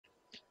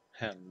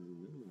Hello,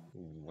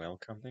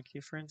 welcome back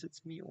here friends,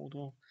 it's me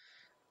Odo.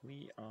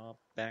 We are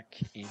back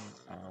in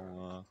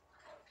our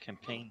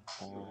campaign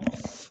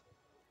of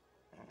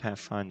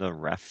Pathfinder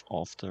Wrath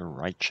of the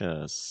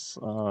Righteous.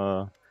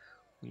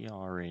 We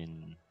are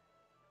in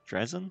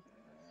Dresden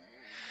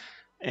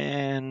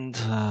and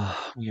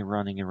we are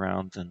running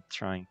around and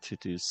trying to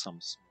do some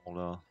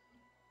smaller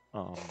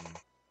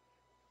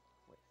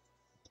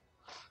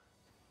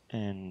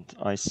and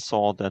I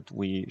saw that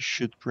we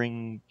should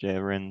bring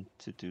Garen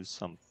to do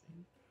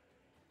something.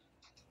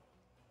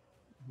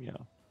 Yeah,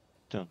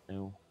 don't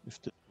know if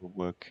this will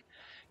work.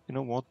 You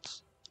know what?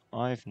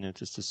 I've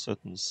noticed a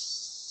certain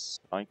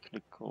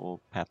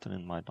cyclical pattern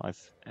in my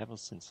life ever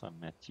since I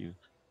met you.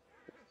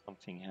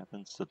 Something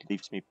happens that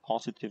leaves me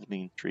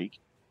positively intrigued.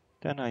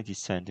 Then I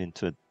descend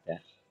into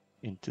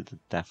the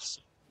depths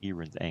of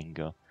fear and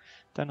anger.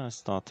 Then I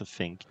start to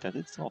think that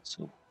it's not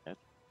so bad.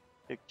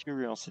 The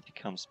curiosity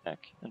comes back,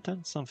 and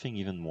then something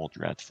even more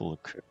dreadful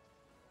occurs.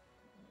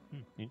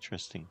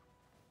 Interesting.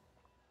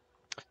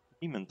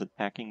 Demons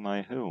attacking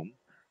my home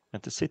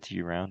and the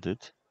city around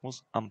it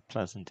was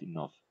unpleasant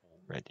enough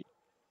already.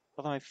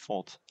 But I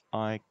thought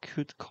I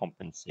could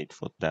compensate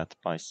for that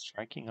by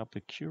striking up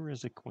a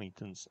curious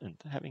acquaintance and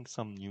having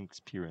some new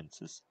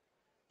experiences.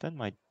 Then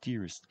my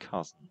dearest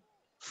cousin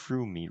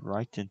threw me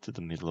right into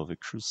the middle of a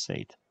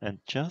crusade, and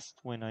just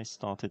when I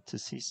started to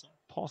see some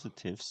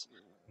positives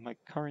in my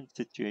current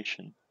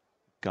situation,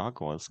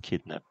 gargoyles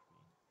kidnapped me.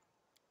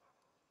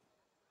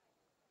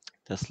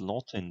 The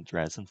slaughter in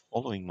Dresden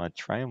following my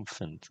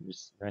triumphant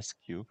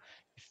rescue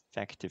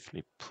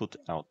effectively put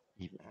out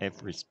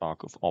every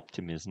spark of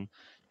optimism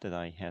that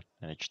I had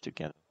managed to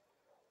gather.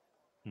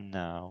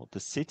 Now the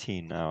city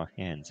in our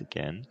hands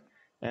again,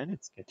 and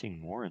it's getting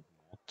more and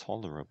more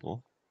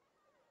tolerable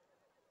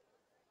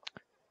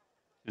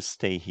to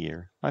stay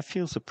here. I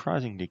feel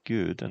surprisingly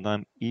good, and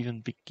I'm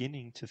even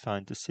beginning to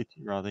find the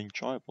city rather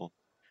enjoyable.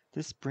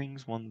 This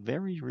brings one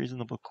very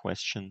reasonable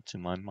question to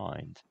my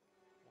mind.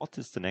 What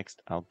is the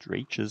next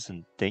outrageous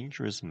and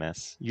dangerous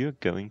mess you're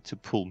going to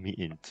pull me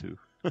into?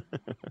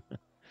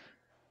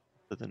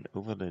 With an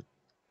overly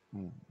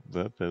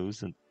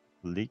verbose and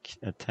bleak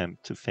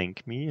attempt to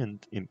thank me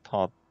and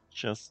impart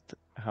just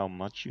how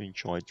much you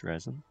enjoy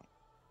Dresden.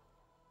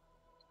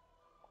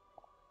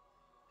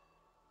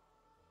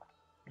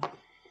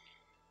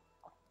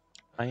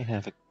 I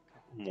have a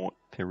couple more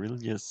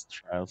perilous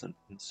trials and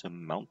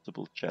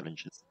insurmountable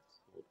challenges in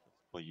store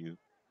just for you.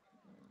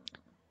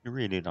 You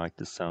really like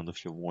the sound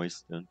of your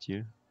voice, don't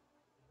you?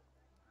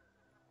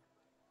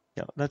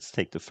 Yeah, let's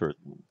take the first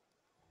one.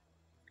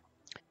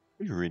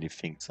 Do you really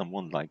think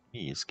someone like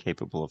me is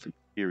capable of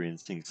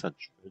experiencing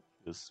such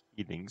virtuous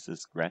feelings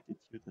as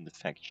gratitude and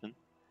affection?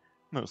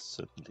 Most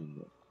certainly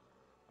not.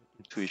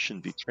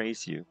 Intuition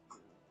betrays you.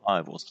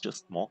 I was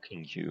just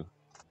mocking you.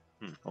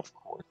 Of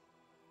course.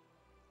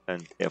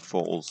 And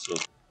therefore also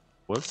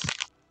was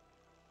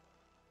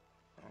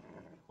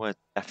were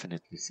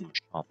definitely some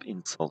sharp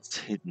insults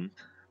hidden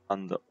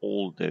under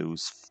all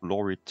those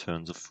florid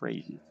turns of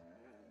phrases.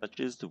 Such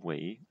is the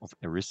way of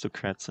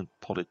aristocrats and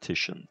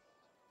politicians.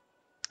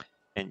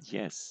 And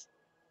yes,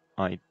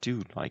 I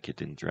do like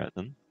it in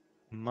Dresden,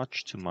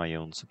 much to my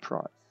own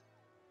surprise.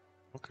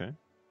 Okay,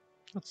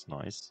 that's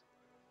nice.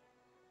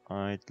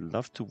 I'd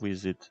love to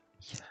visit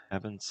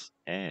Heaven's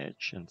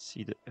Edge and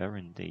see the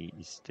Erendale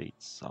estate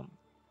some.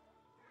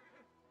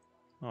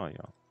 Oh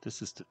yeah,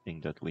 this is the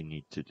thing that we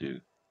need to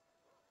do.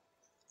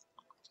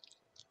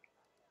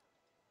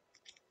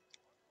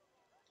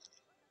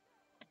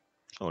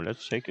 So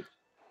let's take it.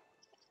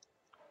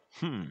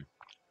 Hmm,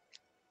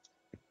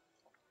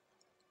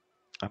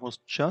 I was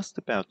just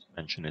about to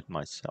mention it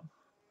myself.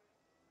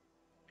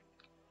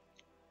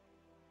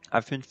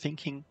 I've been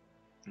thinking,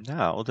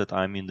 now that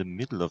I'm in the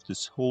middle of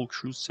this whole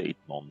crusade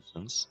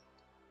nonsense,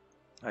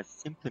 I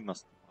simply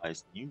must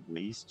devise new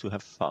ways to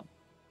have fun.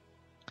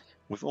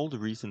 With all the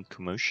recent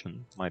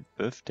commotion, my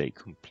birthday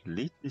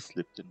completely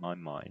slipped in my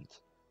mind.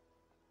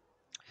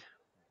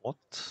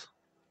 What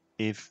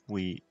if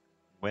we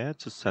were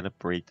to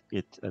celebrate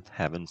it at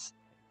Heaven's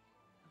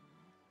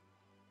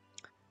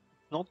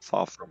not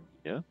far from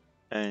here,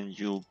 and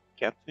you'll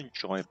get to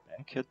enjoy a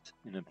banquet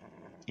in an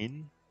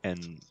inn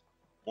and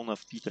bona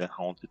fide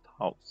haunted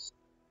house.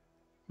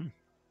 Hmm.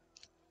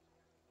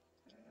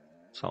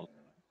 So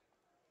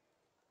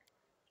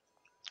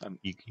I'm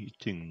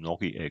eating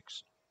noggy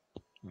eggs.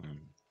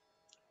 Mm,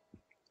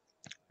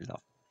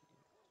 love.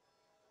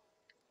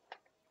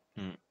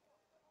 Mm.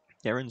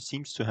 Darren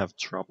seems to have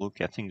trouble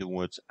getting the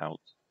words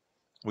out,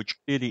 which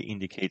clearly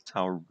indicates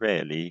how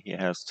rarely he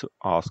has to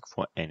ask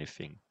for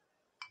anything.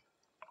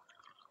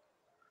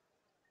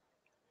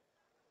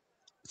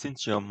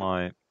 Since you're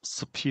my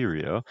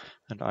superior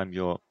and I'm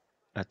your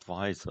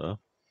advisor,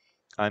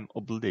 I'm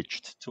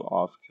obliged to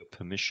ask your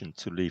permission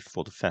to leave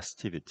for the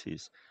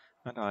festivities,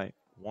 and I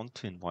want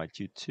to invite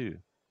you too.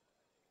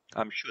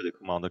 I'm sure the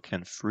commander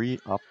can free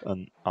up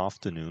an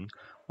afternoon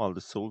while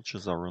the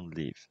soldiers are on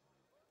leave.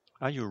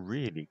 Are you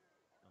really?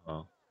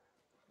 Uh,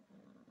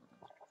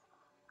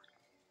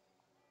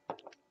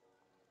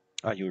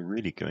 Are you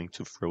really going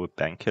to throw a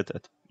banquet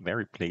at the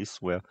very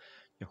place where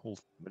your whole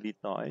family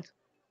died?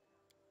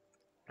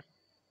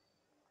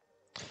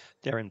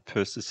 Darren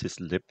purses his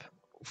lip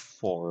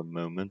for a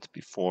moment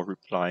before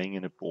replying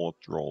in a bored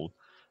drawl.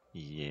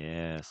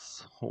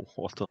 Yes,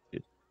 what of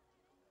it?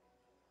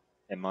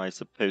 Am I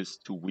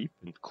supposed to weep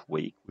and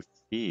quake with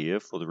fear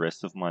for the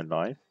rest of my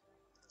life?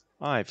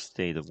 I've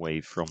stayed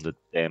away from the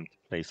damned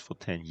place for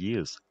 10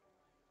 years.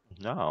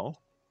 Now,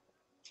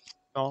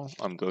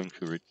 I'm going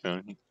to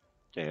return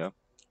there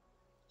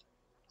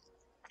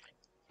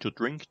to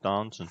drink,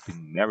 dance, and be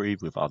merry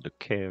without a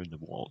care in the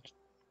world.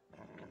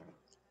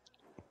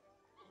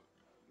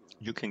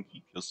 You can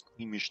keep your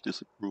squeamish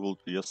disapproval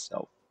to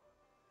yourself.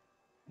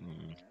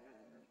 Mm.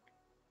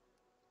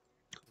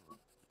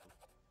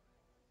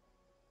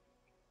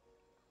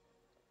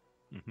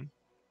 Mm-hmm.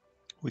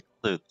 We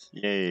got it.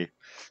 Yay.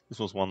 This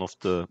was one of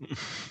the...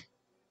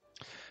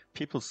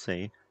 People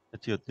say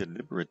that you're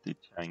deliberately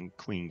trying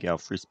Queen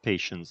Galfrey's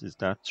patience. Is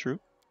that true?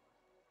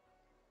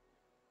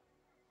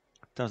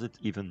 Does it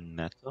even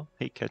matter?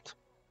 Hey, cat.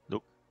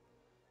 Look,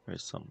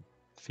 there's some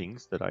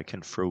things that I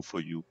can throw for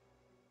you.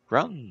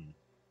 Run!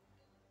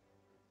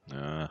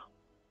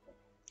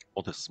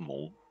 What a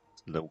small,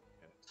 slow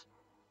cat.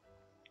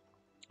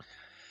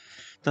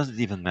 Does it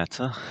even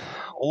matter?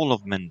 All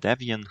of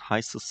Mandavian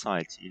high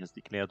society has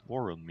declared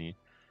war on me.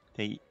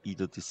 They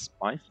either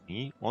despise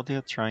me or they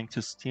are trying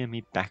to steer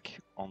me back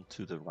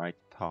onto the right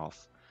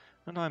path.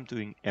 And I'm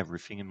doing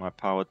everything in my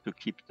power to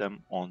keep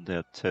them on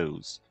their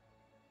toes.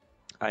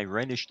 I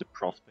relish the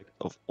prospect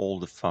of all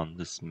the fun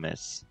this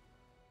mess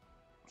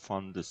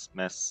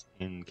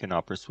in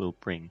Canopus will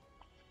bring.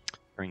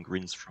 Hearing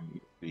grins from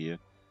ear to ear.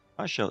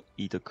 I shall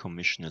either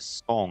commission a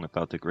song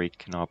about the great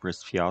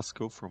Canopus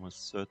fiasco from a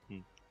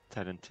certain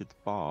talented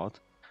bard,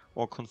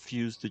 or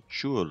confuse the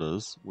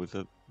jewelers with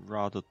a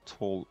rather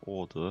tall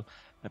order,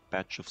 a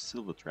batch of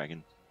silver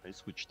dragon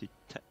toys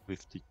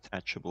with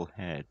detachable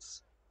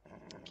heads.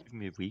 Give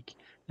me a week,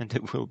 and they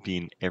will be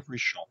in every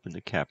shop in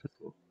the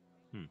capital.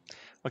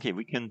 Okay,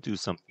 we can do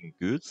something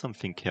good,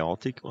 something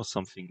chaotic, or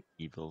something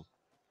evil.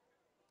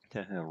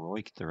 The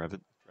heroic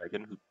dragon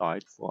who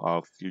died for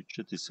our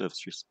future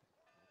deserves respect,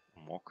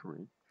 not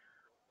mockery.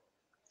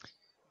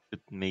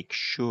 Should make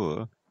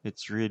sure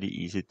it's really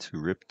easy to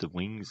rip the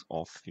wings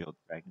off your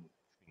dragon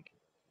trinket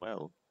as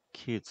well.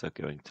 Kids are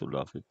going to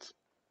love it.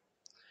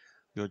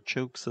 Your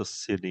jokes are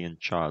silly and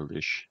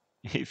childish.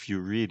 If you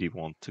really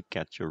want to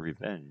get your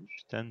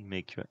revenge, then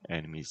make your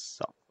enemies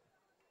suffer.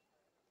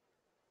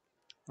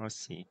 I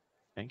see.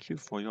 Thank you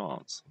for your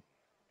answer.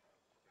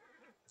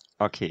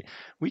 Okay,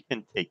 we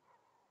can take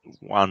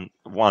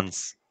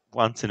once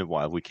in a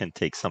while we can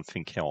take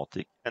something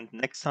chaotic, and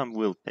next time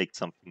we'll take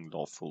something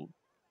lawful.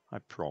 I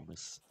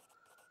promise.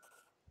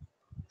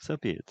 So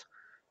be it.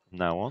 From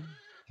now on,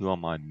 you are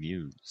my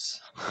muse.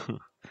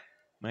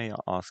 May I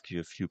ask you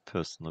a few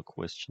personal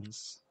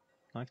questions?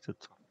 I'd like to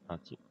talk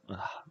about you.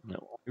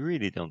 No, I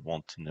really don't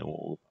want to know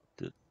all about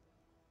this.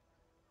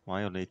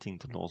 Violating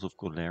the laws of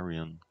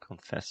Golarion.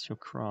 Confess your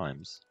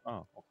crimes.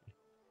 Oh, okay.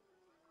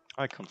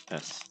 I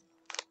confess.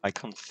 I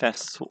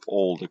confess to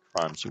all the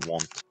crimes you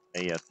want to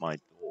lay at my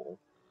door,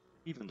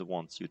 even the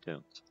ones you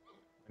don't.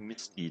 My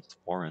misdeeds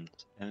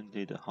warrant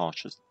only the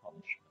harshest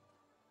punishment.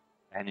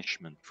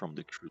 Banishment from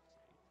the crusade.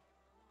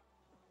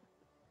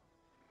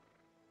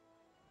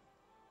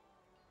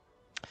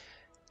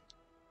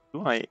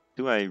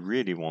 Do I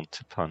really want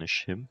to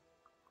punish him?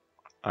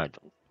 I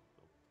don't.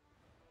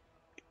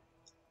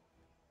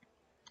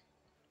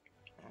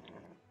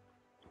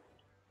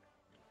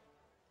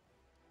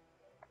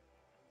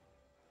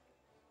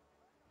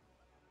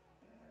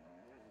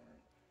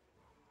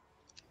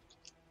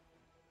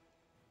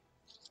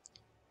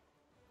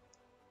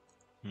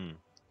 Hmm.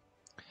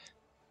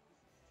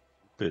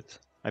 But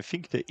I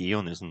think the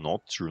Aeon is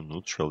not true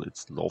neutral,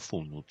 it's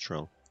lawful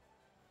neutral.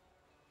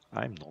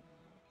 I'm not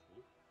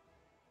neutral.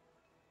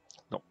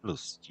 Not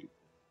less stupid.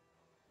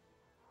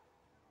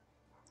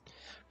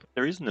 But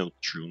there is no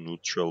true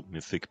neutral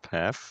mythic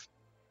path.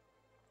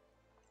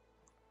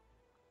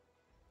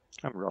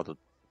 I'm rather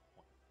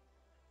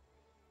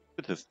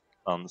could have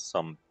done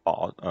some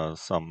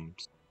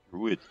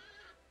druid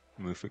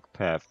mythic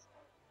path.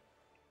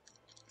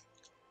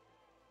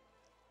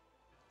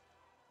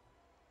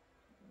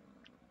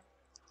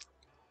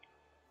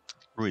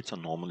 Druids are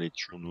normally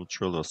true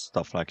neutral or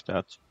stuff like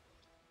that.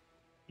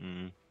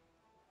 Mm.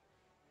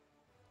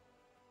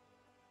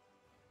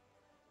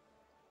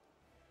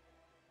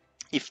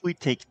 If we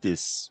take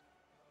this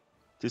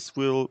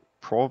will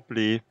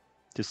probably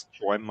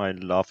destroy my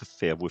love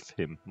affair with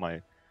him,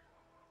 my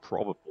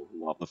probable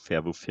love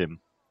affair with him.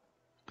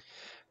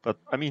 But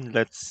I mean,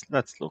 let's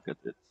look at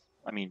it.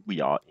 I mean,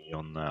 we are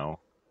Aeon now.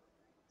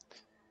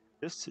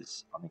 This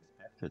is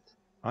unexpected.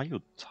 Are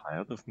you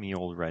tired of me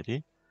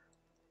already?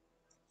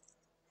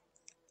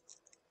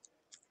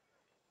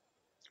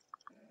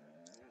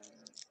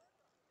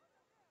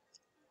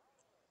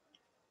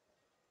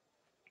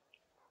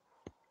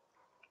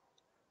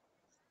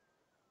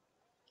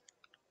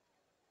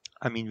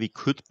 I mean, we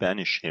could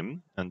banish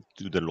him and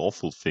do the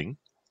lawful thing.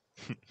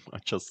 I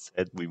just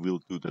said we will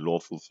do the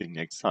lawful thing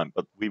next time,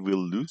 but we will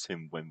lose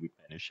him when we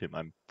banish him.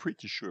 I'm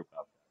pretty sure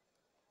about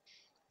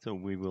that. So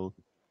we will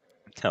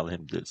tell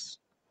him this.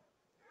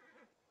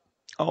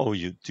 Oh,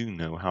 you do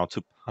know how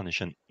to punish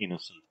an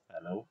innocent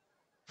fellow.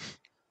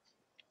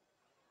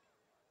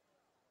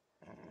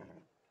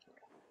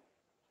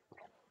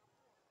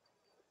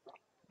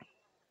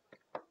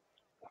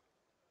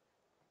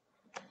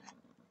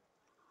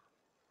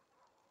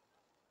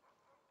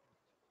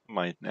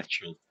 My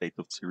natural state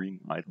of serene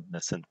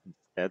idleness, and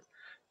instead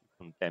you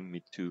condemn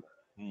me to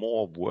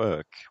more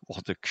work.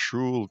 What a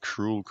cruel,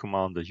 cruel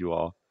commander you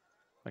are.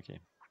 Okay,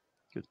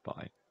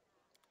 goodbye.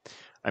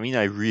 I mean,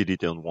 I really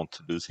don't want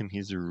to lose him.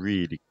 He's a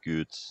really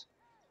good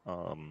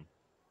um,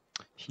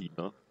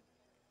 healer.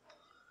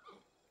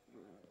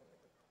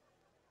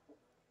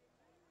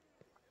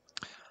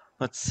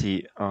 Let's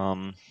see.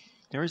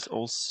 There is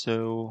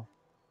also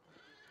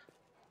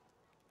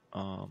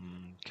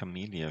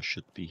Camellia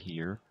should be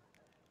here.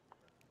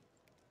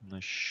 And I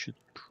should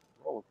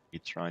probably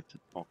try to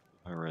talk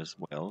to her as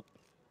well.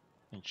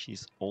 And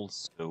she's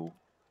also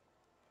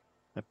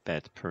a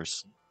bad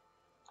person.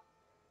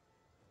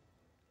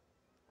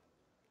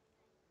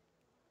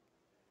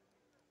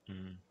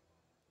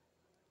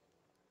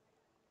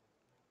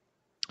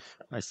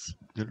 I see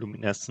the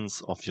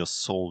luminescence of your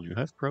soul. You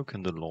have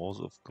broken the laws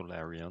of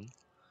Golarion.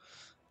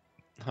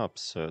 How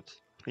absurd.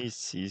 Please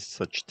cease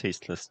such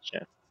tasteless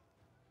jest.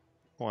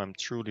 For I'm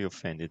truly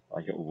offended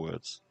by your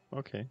words.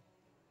 Okay.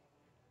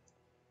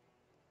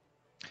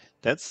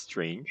 That's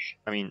strange.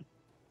 I mean,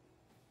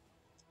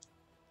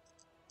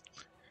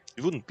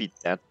 it wouldn't be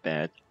that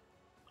bad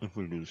if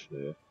we lose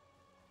her.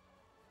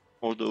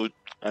 Although,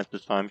 at the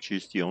time,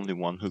 she's the only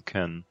one who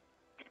can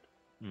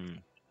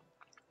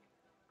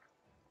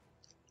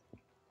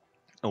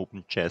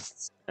open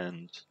chests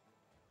and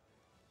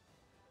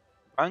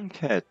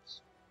banquet.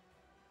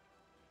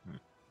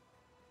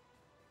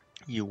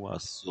 You are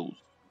so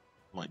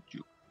my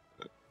Duke.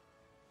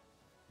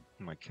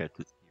 My cat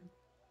is here.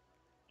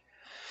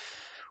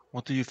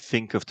 What do you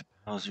think of the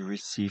powers you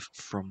received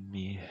from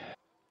me?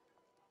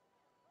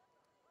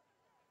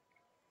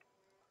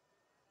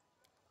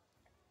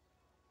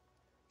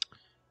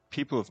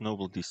 People of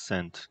noble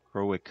descent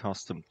grow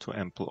accustomed to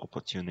ample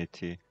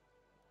opportunity.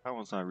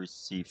 Powers I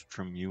received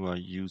from you are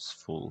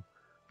useful,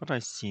 but I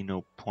see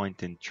no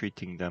point in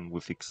treating them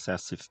with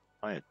excessive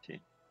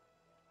piety.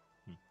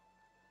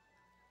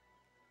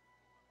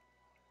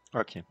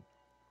 Okay.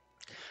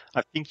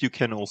 I think you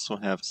can also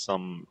have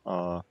some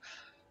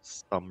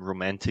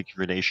romantic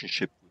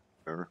relationship with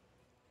her.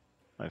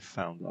 I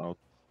found out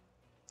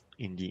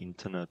in the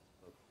internet.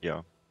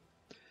 Yeah.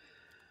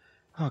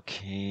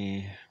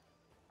 Okay.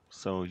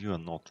 So you are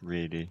not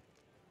really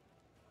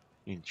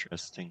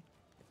interesting.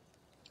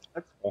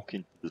 Let's walk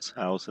into this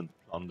house and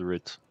plunder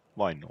it.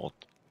 Why not?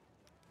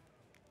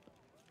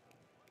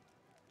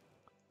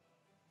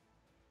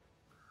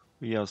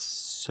 We are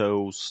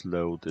so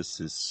slow. This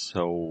is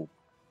so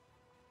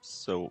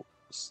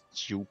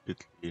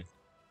stupidly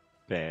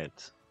bad.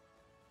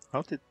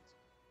 How did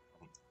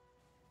this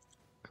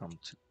come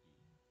to be?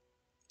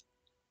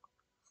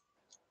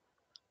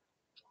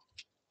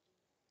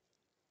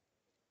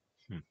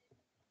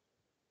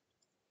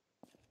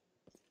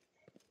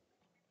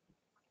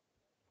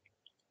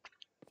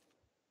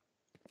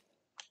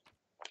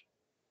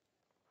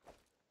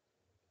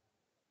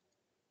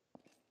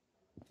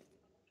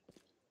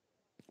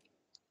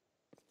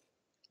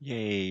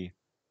 Yay!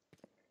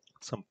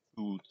 Some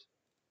food.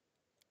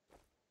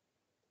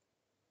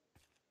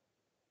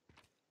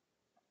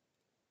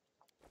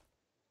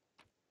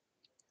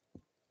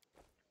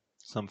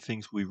 Some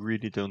things we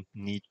really don't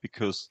need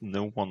because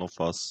no one of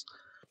us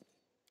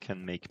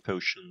can make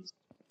potions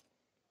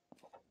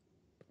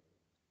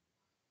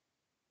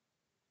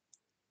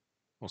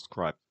or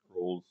scribe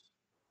scrolls.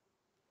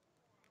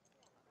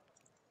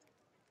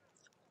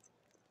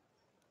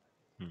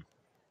 Hmm.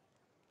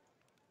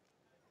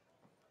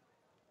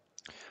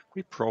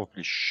 We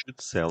probably should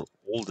sell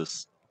all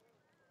this.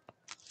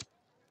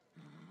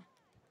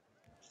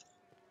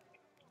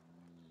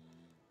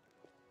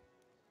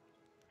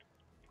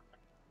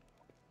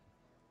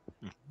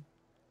 Hmm.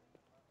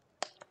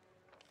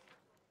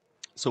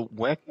 So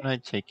where can I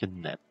take a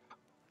nap?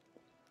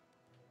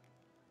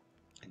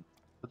 In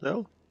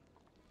Citadel?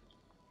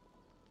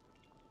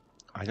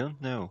 I don't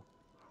know.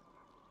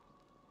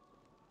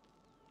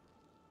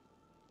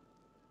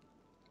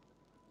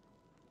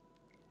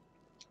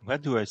 Where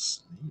do I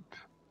sleep?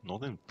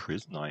 Not in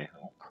prison, I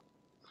hope.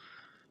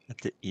 At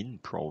the inn,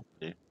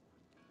 probably.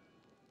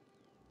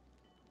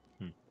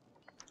 Hmm.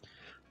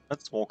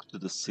 Let's walk to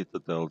the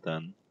Citadel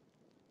then.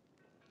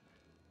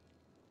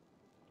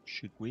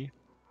 Should we?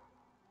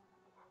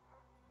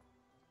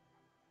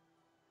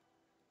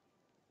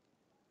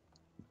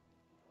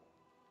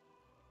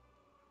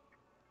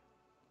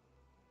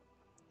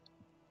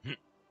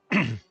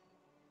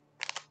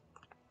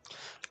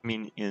 I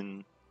mean,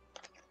 in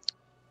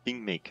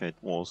Kingmaker it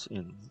was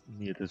in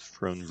near the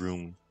throne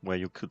room where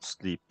you could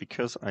sleep,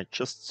 because I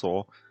just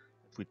saw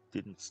that we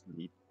didn't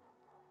sleep.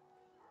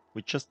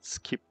 We just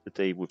skipped the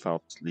day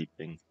without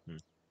sleeping.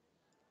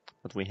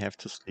 But we have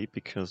to sleep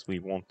because we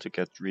want to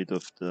get rid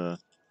of the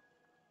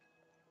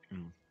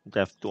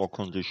death door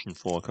condition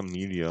for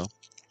Camellia.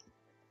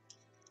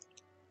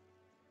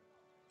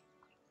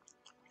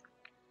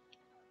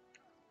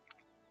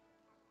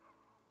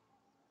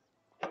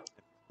 It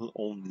will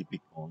only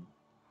be gone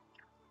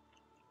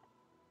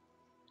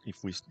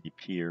if we sleep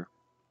here.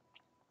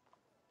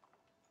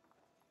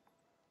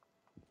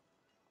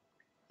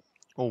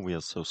 Oh, we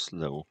are so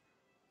slow.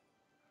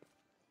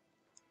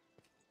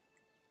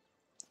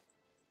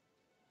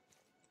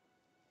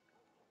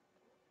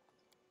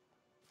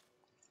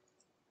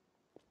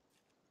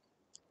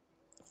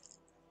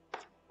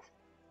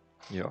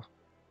 Yeah,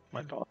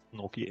 my last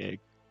gnocchi egg.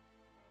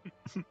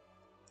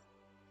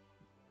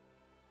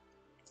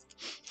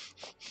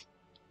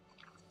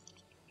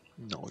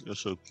 No, you're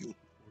so beautiful.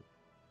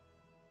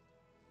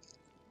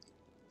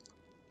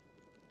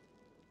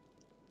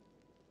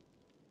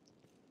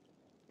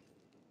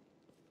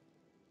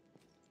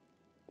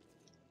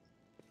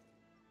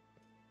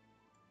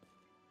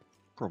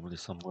 Probably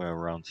somewhere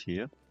around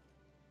here.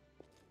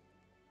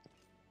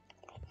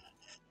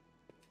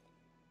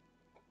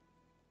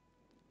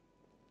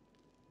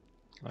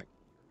 Like,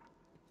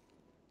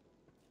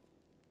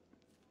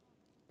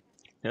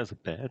 there's a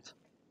bed.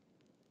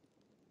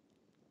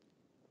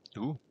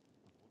 Ooh,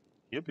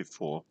 here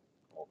before.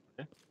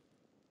 Okay.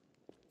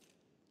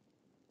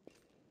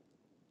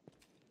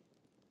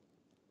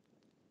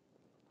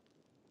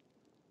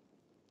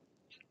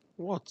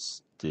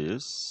 What's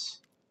this?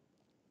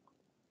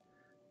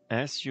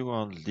 As you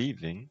are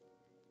leaving,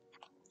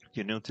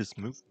 you notice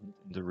movement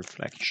in the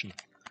reflection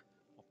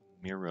of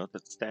a mirror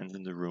that stands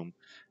in the room.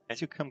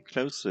 As you come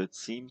closer, it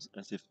seems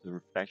as if the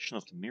reflection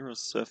of the mirror's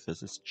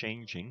surface is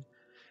changing,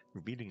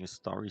 revealing a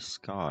starry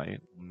sky.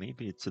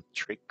 Maybe it's a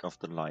trick of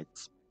the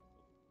lights,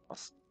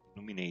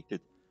 illuminated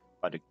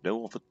by the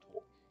glow of a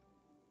torch.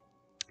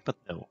 But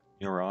no,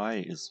 your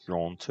eye is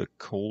drawn to a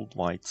cold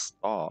white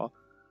star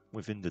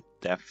within the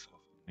depth of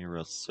the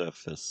mirror's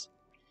surface.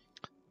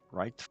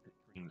 Bright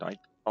flickering light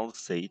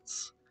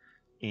pulsates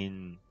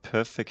in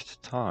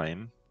perfect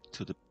time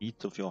to the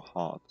beat of your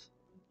heart.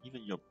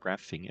 Even your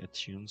breathing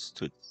attunes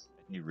to its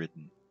steady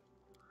rhythm.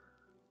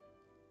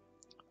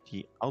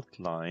 The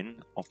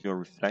outline of your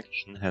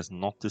reflection has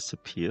not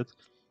disappeared,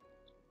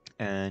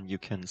 and you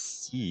can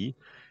see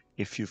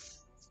if you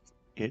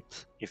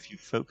if you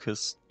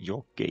focus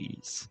your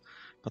gaze.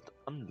 But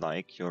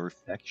unlike your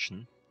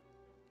reflection,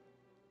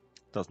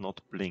 does not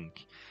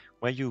blink.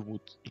 Where you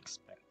would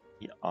expect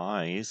the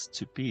eyes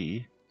to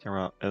be, there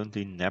are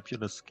only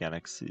nebulous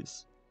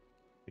galaxies.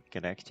 The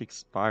galactic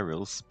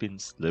spirals spin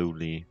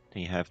slowly.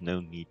 They have no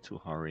need to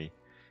hurry.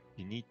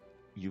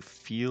 You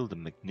feel the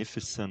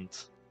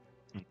magnificent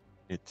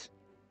it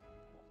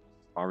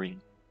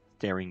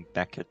staring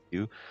back at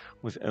you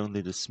with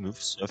only the smooth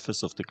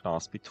surface of the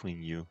glass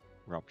between you.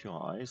 Rub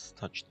your eyes,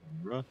 touch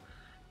the mirror,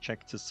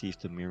 check to see if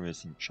the mirror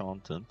is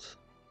enchanted.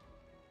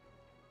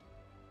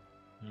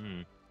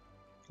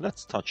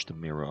 Let's touch the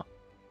mirror.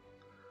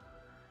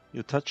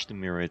 You touch the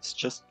mirror, it's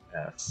just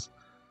glass,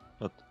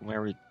 but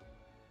where it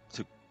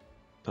took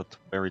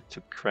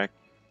crack,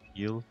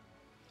 feel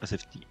as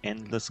if the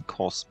endless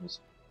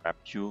cosmos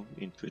wrapped you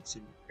into its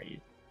embrace.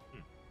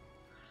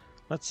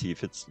 Let's see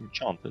if it's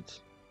enchanted.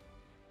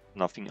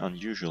 Nothing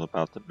unusual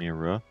about the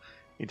mirror.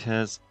 It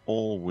has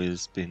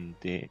always been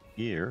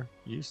here,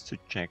 used to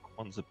check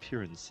one's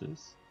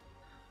appearances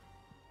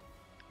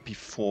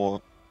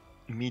before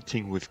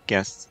meeting with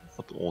guests and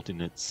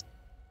subordinates.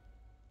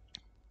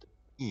 The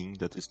being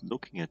that is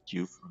looking at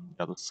you from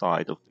the other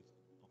side of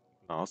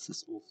the glass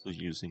is also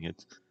using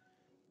it,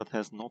 but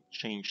has not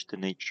changed the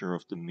nature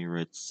of the mirror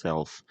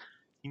itself.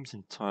 Seems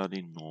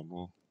entirely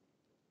normal.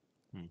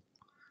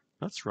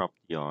 Let's rub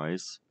the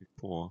eyes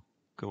before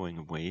going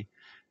away.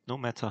 No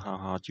matter how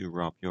hard you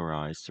rub your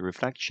eyes, the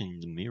reflection in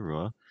the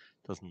mirror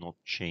does not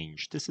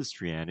change. This is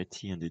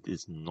reality, and it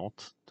is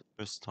not the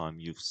first time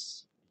you've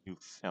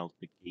felt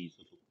the gaze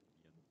of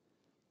oblivion.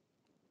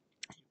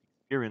 You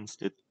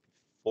experienced it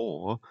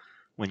before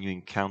when you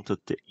encountered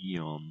the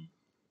Aeon.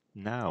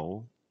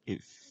 Now,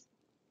 if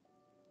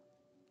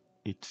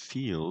it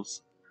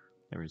feels,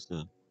 there is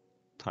a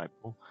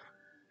typo,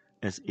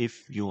 as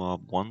if you are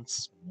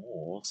once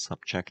more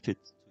subjected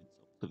to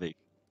its observation.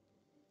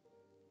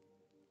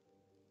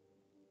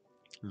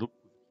 Look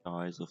with the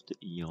eyes of the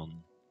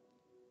Aeon.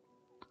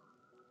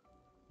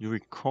 You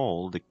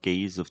recall the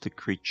gaze of the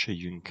creature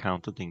you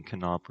encountered in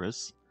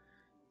Canabras.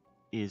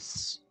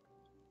 Is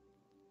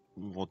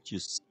what you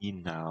see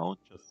now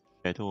just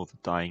a shadow of a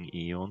dying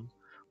Aeon,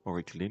 or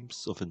a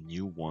glimpse of a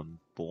new one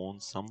born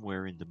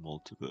somewhere in the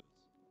multiverse?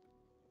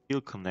 Feel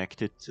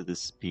connected to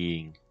this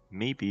being.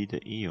 Maybe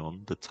the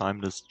Aeon, the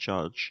timeless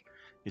judge,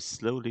 is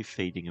slowly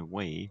fading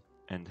away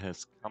and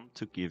has come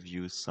to give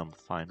you some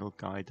final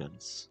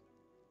guidance.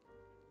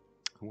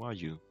 Who are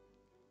you?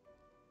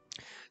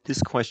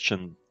 This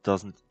question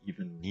doesn't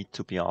even need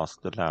to be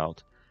asked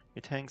aloud.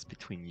 It hangs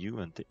between you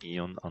and the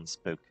Aeon,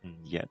 unspoken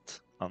yet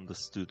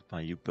understood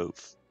by you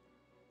both.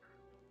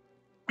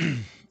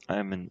 I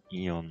am an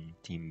Aeon,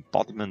 the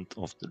embodiment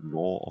of the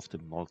law of the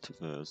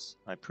multiverse.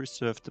 I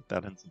preserve the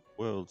balance of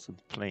worlds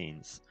and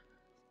planes,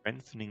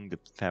 strengthening the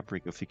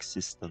fabric of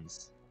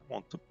existence. I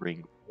want to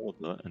bring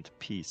order and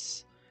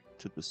peace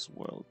to this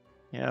world.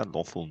 Yeah,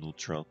 lawful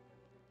neutral.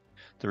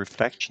 The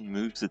reflection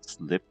moves its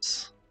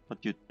lips,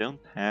 but you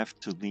don't have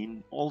to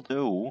lean,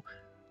 although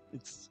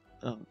it's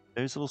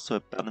there's also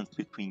a balance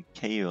between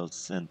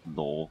chaos and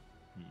law.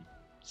 Hmm.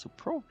 So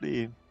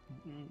probably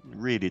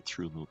really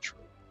true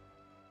neutral.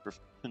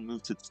 Reflection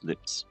moves its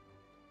lips,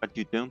 but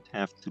you don't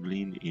have to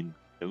lean in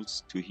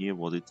close to hear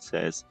what it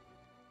says.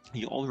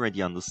 You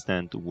already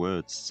understand the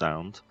words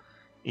sound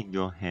in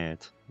your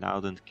head,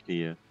 loud and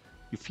clear.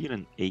 You feel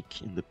an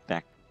ache in the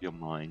back of your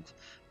mind,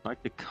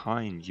 like the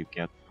kind you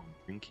get from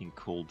drinking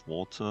cold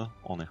water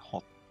on a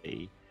hot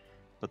day.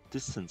 But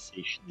this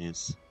sensation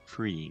is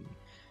freeing.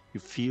 You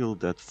feel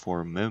that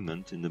for a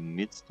moment, in the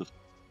midst of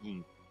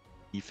seeing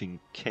leaving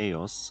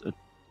chaos, a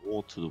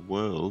door to the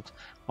world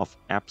of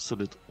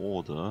absolute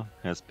order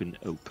has been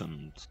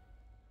opened.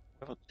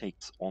 Whoever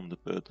takes on the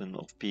burden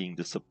of being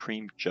the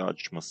supreme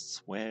judge must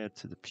swear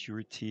to the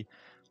purity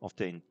of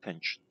their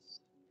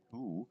intentions.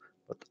 Who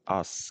but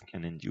us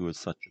can endure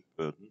such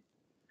a burden?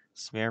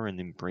 Swear and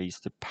embrace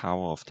the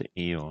power of the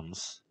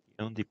Aeons,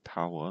 the only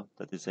power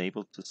that is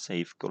able to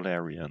save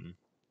Golarion.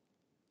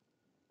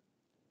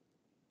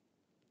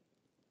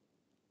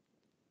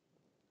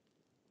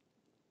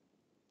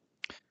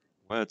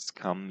 Words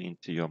come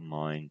into your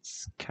mind,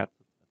 scattered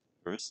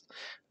at first,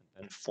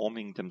 and then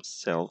forming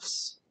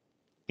themselves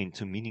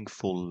into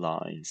meaningful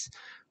lines.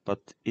 But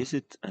is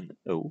it an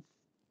oath?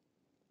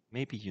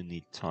 Maybe you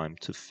need time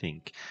to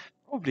think.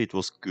 Probably it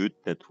was good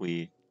that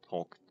we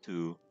talked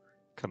to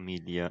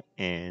Camellia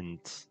and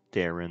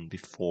Darren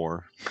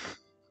before.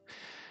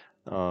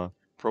 uh,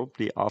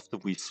 Probably after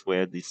we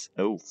swear this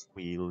oath,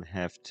 we'll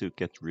have to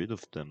get rid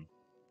of them.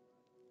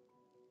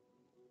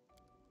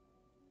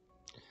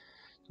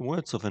 The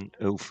words of an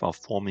oath are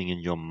forming in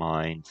your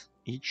mind,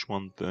 each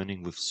one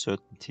burning with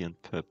certainty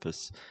and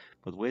purpose.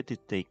 But where did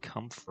they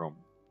come from?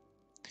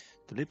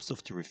 The lips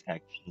of the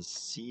reflections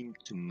seem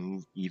to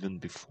move even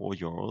before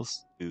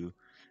yours do,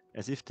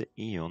 as if the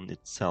Aeon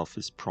itself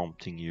is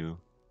prompting you.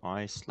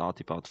 I,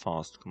 Slartibat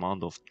Fast,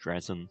 commander of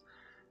Drazen,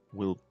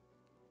 will,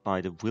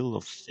 by the will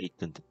of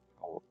Satan, the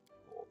power of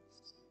the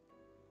gods.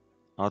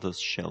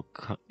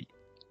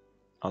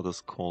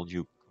 Others call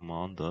you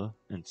commander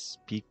and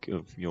speak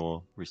of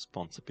your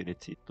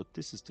responsibility, but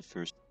this is the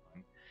first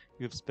time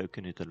you have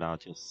spoken it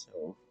aloud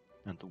yourself,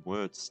 and the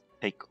words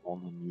take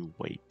on a new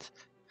weight.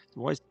 The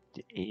voice of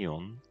the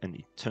Aeon, an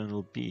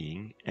eternal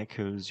being,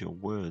 echoes your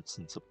words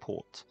in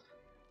support.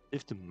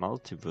 If the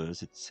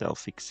multiverse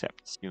itself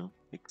accepts your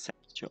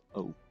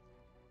oath.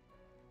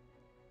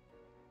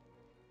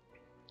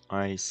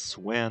 I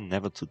swear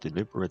never to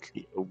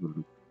deliberately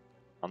overlook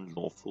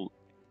unlawful.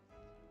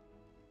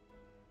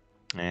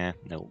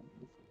 No,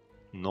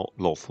 not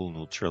lawful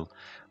neutral.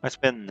 I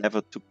swear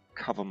never to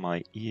cover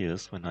my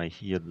ears when I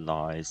hear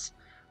lies.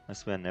 I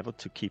swear never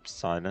to keep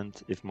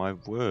silent if my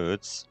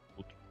words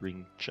would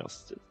bring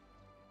justice.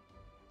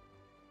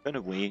 Turn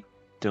away,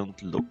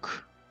 don't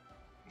look.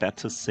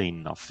 Better say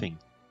nothing.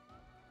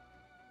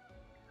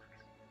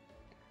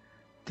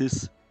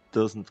 This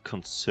doesn't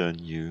concern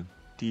you.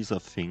 These are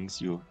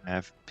things you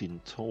have been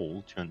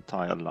told your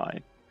entire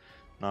life.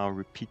 Now,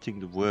 repeating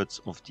the words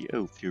of the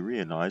oath, you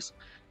realize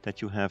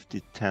that you have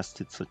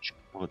detested such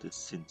cowardice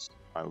since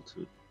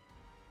childhood.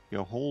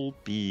 Your whole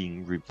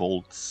being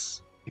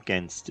revolts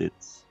against it.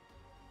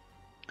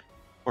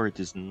 For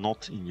it is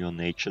not in your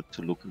nature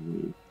to look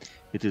away.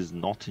 It is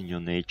not in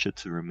your nature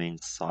to remain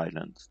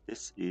silent.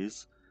 This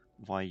is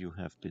why you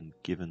have been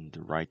given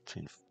the right to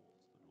enforce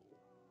the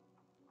law.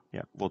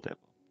 Yeah, whatever.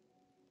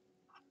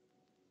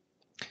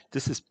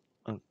 This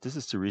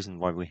is the reason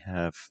why we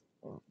have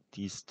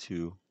these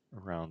two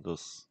around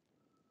us.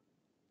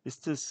 Is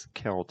this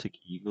chaotic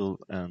evil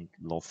and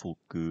lawful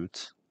good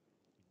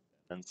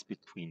balance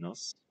between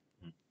us?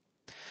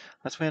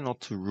 I swear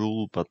not to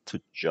rule but to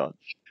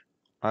judge.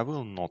 I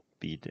will not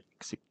be the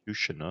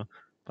executioner,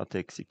 but the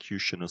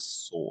executioner's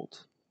sword.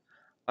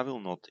 I will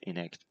not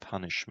enact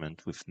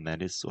punishment with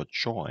malice or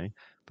joy,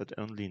 but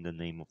only in the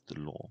name of the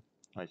law.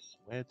 I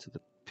swear to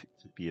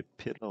be a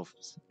pillar of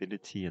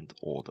stability and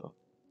order.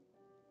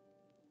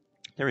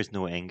 There is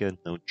no anger,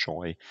 no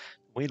joy.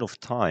 The weight of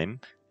time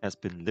has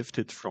been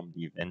lifted from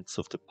the events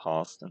of the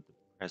past and the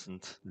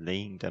present,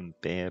 laying them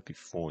bare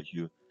before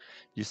you.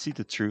 You see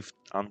the truth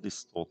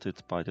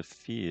undistorted by the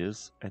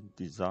fears and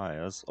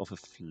desires of a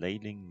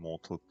flailing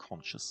mortal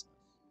consciousness,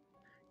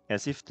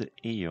 as if the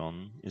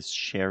Aeon is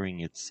sharing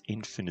its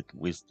infinite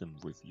wisdom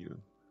with you.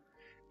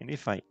 And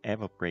if I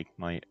ever break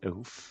my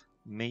oath,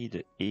 may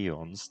the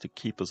Aeons, the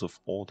keepers of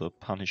order,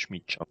 punish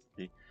me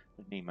justly,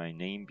 and may my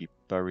name be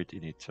buried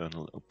in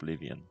eternal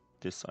oblivion.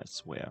 This I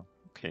swear.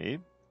 Okay,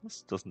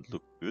 this doesn't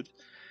look good.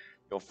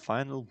 Your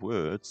final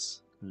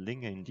words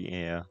linger in the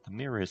air. The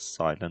mirror is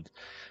silent,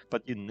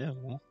 but you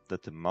know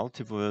that the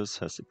multiverse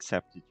has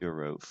accepted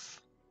your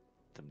oath.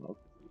 The multiverse,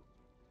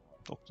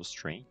 Doctor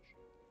Strange.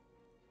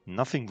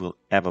 Nothing will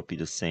ever be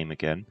the same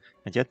again,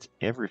 and yet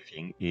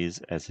everything is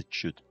as it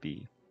should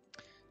be.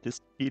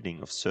 This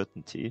feeling of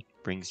certainty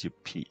brings you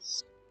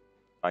peace,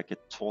 like a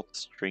taut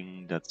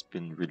string that's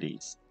been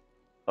released.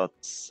 But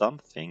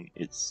something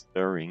is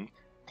stirring,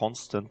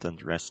 constant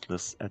and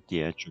restless at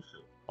the edge of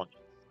your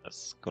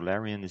consciousness.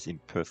 Golarion is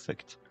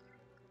imperfect.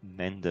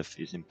 Mendef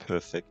is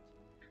imperfect.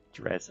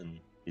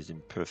 Dresden is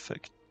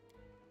imperfect.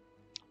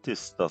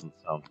 This doesn't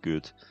sound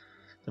good.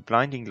 The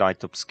blinding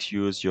light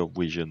obscures your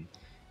vision.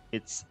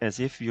 It's as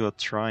if you are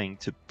trying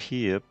to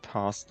peer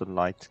past the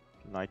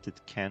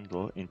lighted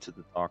candle into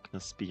the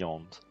darkness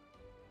beyond.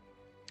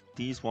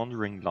 These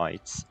wandering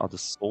lights are the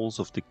souls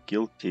of the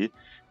guilty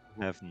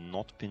who have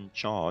not been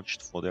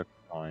charged for their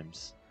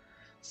crimes.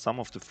 Some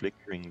of the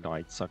flickering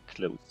lights are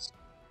close.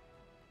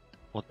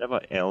 Whatever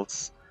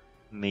else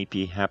may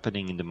be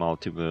happening in the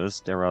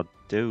multiverse, there are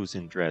those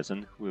in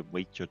Dresden who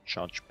await your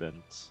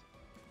judgment.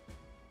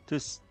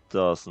 This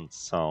doesn't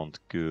sound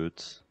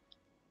good.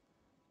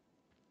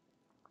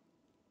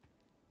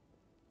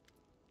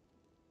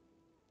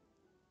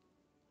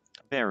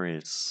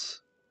 Varys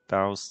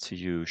bows to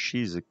you.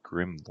 She's a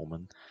grim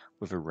woman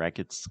with a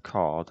ragged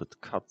scar that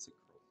cuts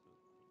across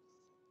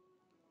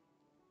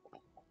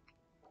her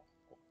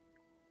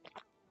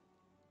face.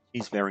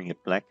 She's wearing a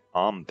black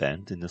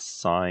armband in a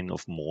sign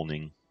of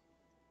mourning.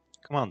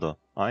 Commander,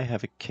 I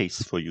have a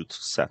case for you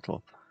to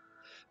settle.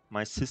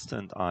 My sister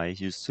and I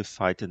used to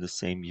fight in the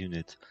same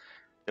unit.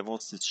 There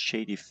was this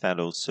shady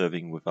fellow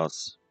serving with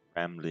us,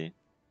 Ramley.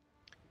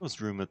 He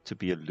was rumored to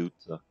be a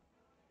looter.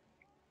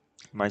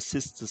 My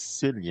sister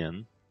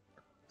Cillian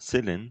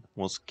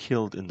was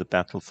killed in the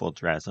battle for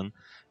Drazan,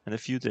 and a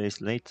few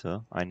days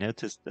later I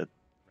noticed that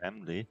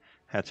Ramley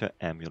had her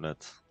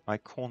amulet. I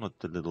cornered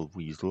the little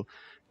weasel,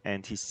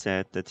 and he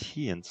said that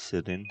he and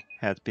Cillian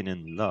had been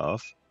in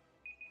love,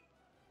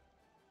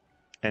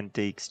 and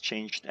they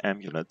exchanged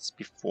amulets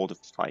before the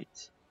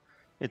fight.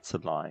 It's a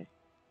lie.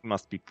 He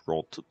must be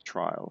brought to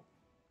trial.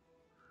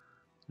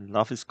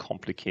 Love is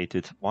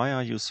complicated. Why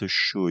are you so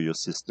sure your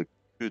sister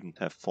couldn't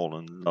have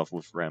fallen in love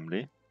with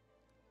Ramley?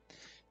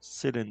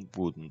 Cillian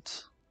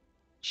wouldn't.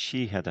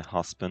 She had a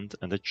husband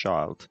and a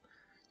child.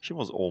 She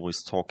was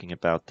always talking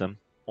about them,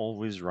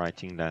 always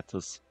writing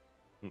letters.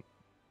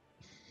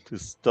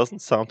 This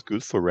doesn't sound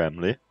good for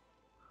Ramley.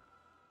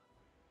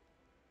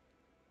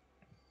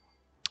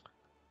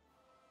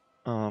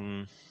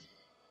 Um,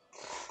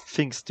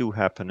 Things do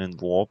happen in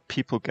war.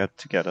 People get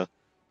together.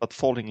 But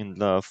falling in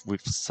love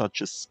with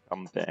such a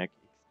scumbag,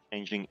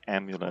 exchanging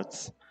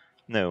amulets.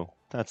 No,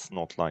 that's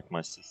not like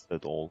my sister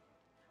at all.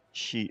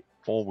 She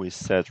always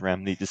said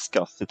Ramley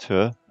disgusted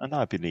her, and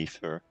I believe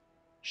her.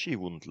 She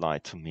wouldn't lie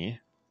to me.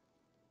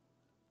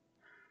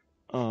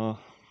 Uh,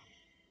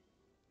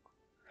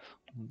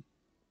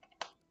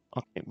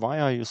 okay, why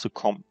are you so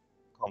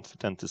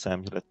confident this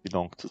amulet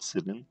belonged to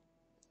Cillian?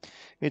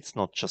 It's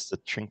not just a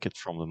trinket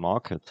from the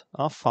market.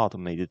 Our father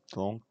made it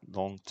long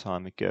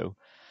time ago,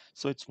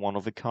 so it's one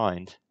of a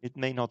kind. It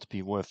may not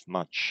be worth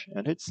much,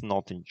 and it's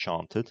not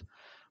enchanted,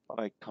 but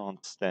I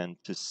can't stand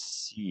to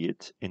see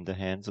it in the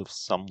hands of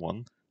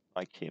someone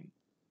like him.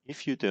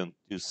 If you don't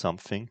do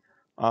something,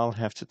 I'll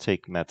have to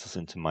take matters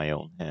into my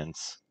own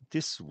hands.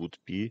 This would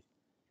be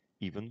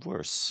even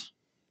worse.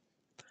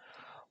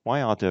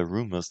 Why are there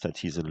rumors that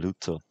he's a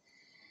looter?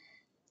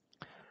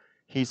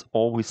 He's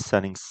always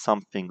selling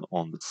something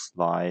on the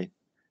sly.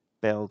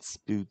 Belts,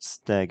 boots,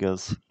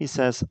 daggers. He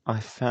says,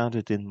 I found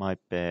it in my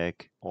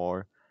bag,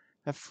 or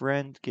a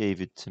friend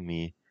gave it to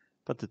me.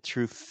 But the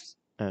truth's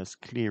as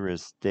clear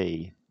as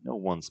day. No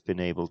one's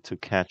been able to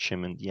catch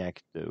him in the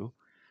act, though.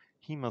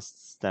 He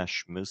must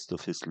stash most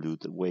of his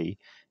loot away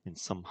in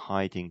some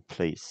hiding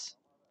place,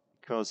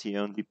 because he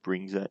only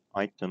brings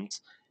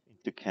items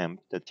into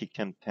camp that he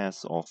can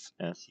pass off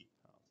as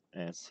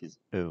his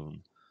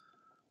own.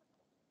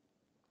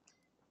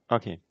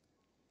 Okay,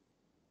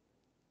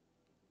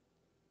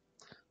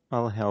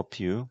 I'll help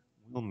you.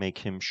 We'll make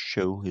him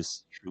show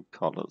his true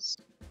colors.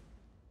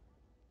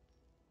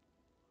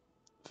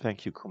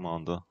 Thank you,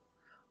 Commander.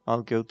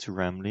 I'll go to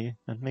Ramley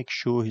and make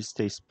sure he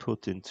stays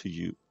put into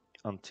you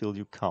until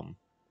you come.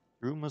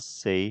 Rumors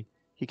say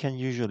he can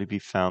usually be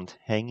found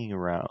hanging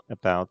around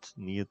about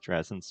near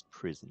Drazen's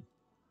prison.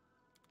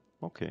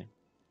 Okay.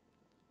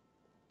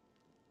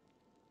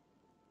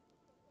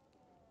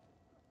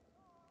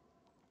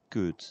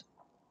 Good.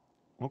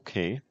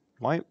 Okay.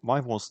 Why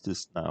was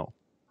this now?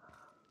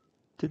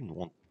 Didn't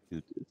want to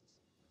do this.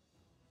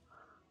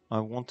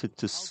 I wanted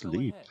to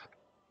sleep.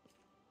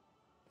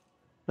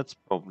 That's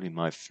probably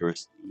my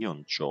first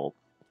Aeon job.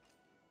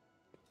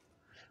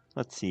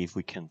 Let's see if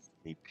we can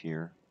sleep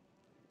here.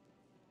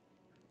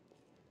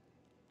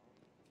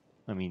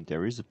 I mean,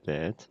 there is a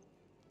bed.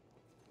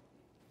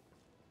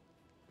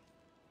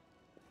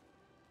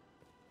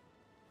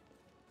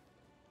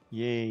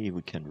 Yay,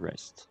 we can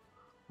rest.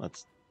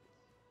 Let's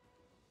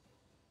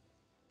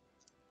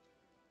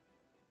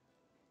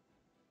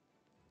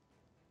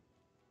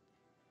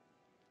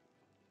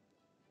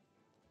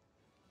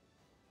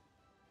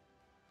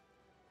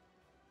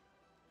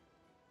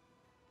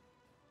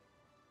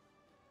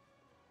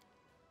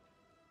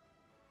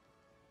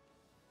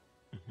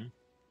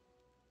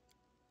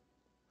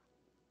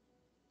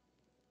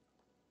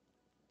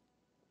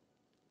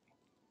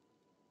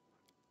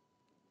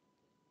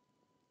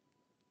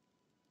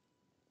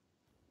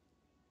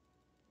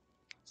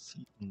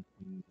Season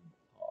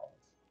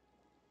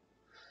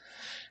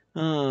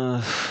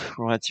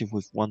provides you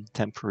with 1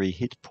 temporary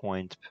hit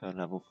point per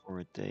level for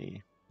a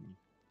day.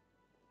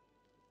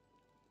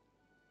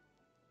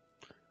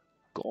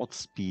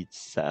 Godspeed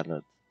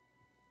salad.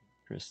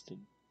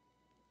 Interesting.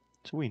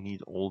 Do we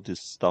need all this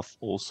stuff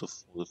also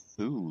for the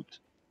food?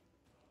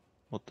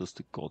 What does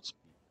the Godspeed?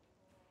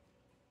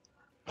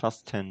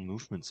 Plus 10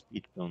 movement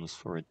speed bonus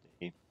for a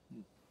day.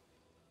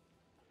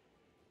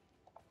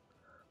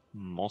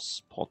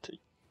 Moss pottage.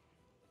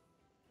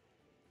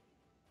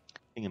 I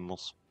think a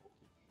moss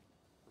pottage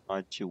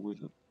provides you with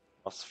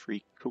a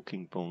 +3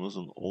 cooking bonus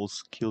on all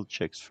skill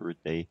checks for a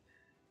day.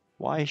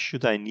 Why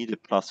should I need a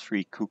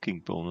 +3 cooking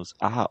bonus?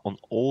 On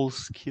all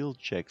skill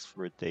checks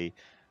for a day.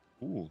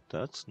 Ooh,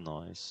 that's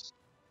nice.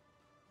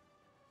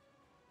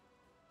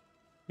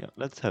 Yeah,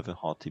 let's have a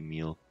hearty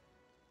meal.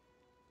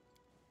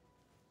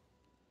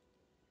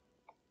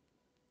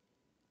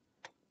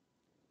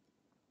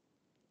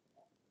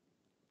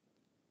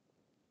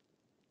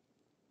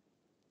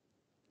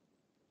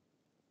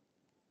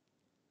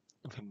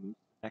 Okay,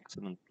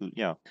 excellent.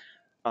 Yeah,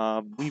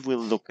 we will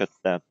look at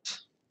that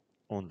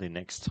only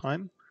next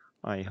time.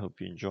 I hope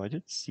you enjoyed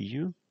it. See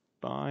you.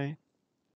 Bye.